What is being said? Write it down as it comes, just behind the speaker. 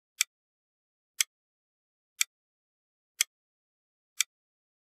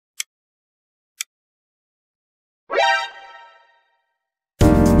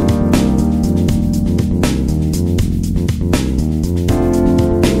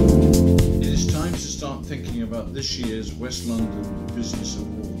this year's West London Business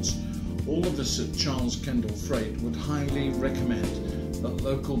Awards, all of us at Charles Kendall Freight would highly recommend that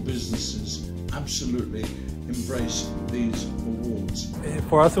local businesses absolutely embrace these awards.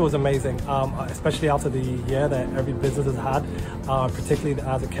 For us it was amazing, especially after the year that every business has had, particularly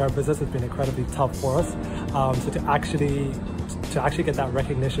as a care business. It's been incredibly tough for us. So to actually get that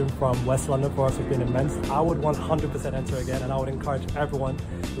recognition from West London for us has been immense. I would 100% enter again, and I would encourage everyone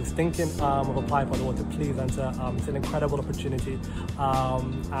who's thinking of applying for the award to please enter. It's an incredible opportunity,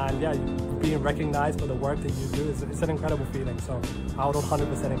 and yeah, being recognized for the work that you do is an incredible feeling. So I would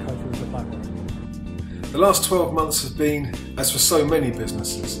 100% encourage you to apply for it. The last 12 months have been, as for so many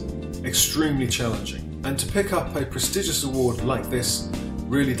businesses, extremely challenging, and to pick up a prestigious award like this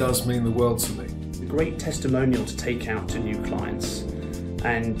really does mean the world to me. A great testimonial to take out to new clients.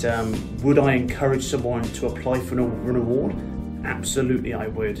 And would I encourage someone to apply for an award? Absolutely I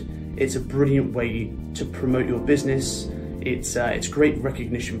would. It's a brilliant way to promote your business. It's great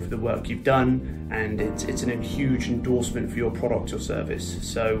recognition for the work you've done, and it's a huge endorsement for your product or service.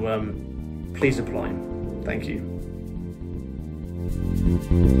 So please apply. Thank you.